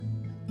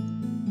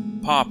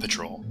Paw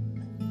Patrol.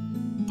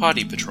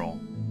 Potty Patrol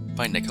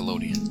by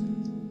Nickelodeon.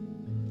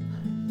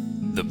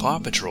 The Paw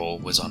Patrol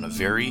was on a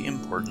very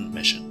important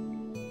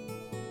mission.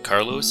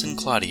 Carlos and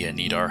Claudia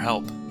need our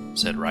help,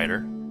 said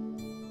Ryder.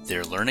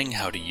 They're learning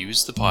how to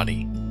use the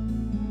potty.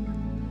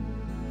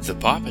 The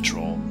Paw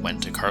Patrol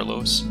went to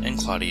Carlos and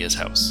Claudia's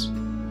house.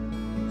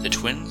 The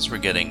twins were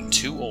getting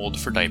too old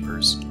for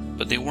diapers,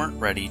 but they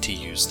weren't ready to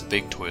use the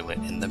big toilet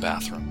in the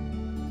bathroom.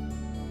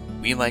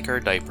 We like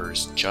our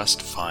diapers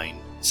just fine,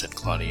 said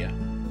Claudia.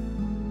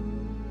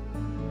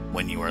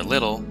 When you are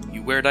little,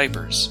 you wear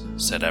diapers,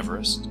 said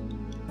Everest.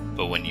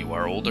 But when you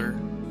are older,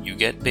 you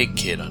get big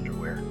kid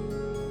underwear.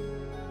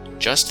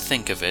 Just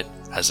think of it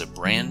as a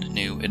brand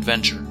new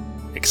adventure,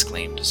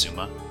 exclaimed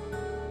Zuma.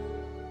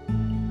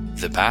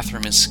 The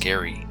bathroom is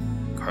scary,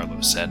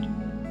 Carlos said.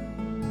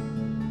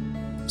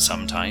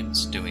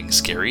 Sometimes doing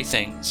scary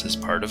things is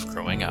part of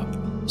growing up,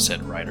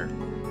 said Ryder.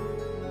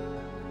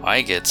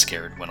 I get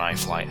scared when I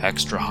fly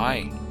extra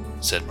high,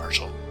 said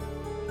Marshall.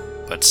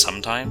 But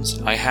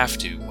sometimes I have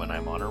to when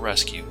I'm on a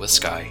rescue with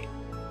Sky.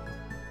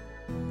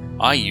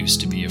 I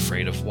used to be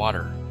afraid of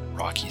water,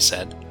 Rocky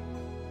said.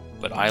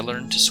 But I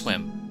learned to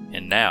swim,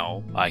 and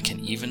now I can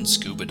even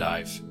scuba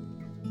dive.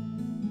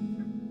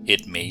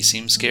 It may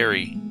seem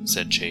scary,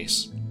 said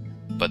Chase,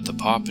 but the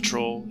Paw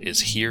Patrol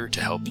is here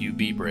to help you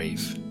be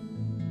brave.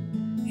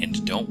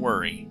 And don't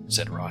worry,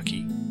 said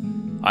Rocky.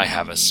 I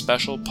have a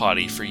special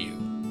potty for you.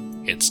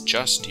 It's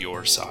just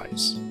your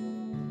size.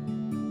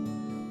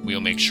 We'll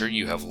make sure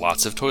you have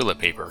lots of toilet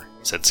paper,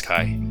 said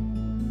Sky.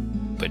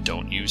 But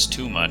don't use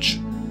too much,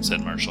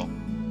 said Marshall.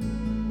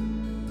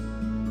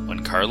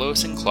 When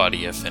Carlos and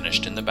Claudia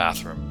finished in the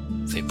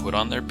bathroom, they put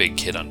on their big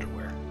kid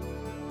underwear.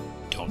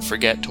 Don't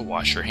forget to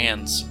wash your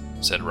hands,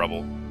 said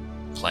Rubble.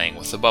 Playing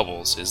with the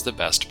bubbles is the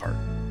best part.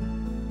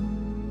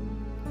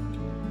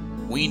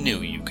 We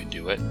knew you could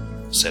do it,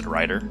 said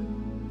Ryder.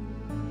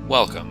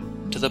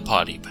 Welcome to the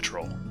Potty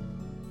Patrol.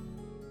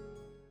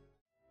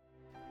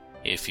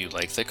 If you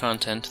like the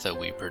content that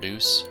we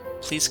produce,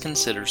 please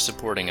consider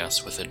supporting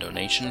us with a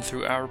donation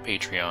through our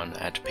Patreon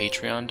at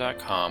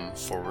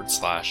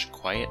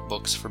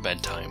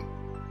patreon.com/quietbooksforbedtime.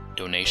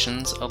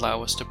 Donations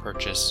allow us to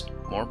purchase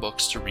more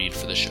books to read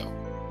for the show.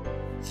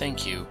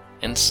 Thank you,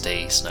 and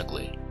stay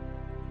snuggly.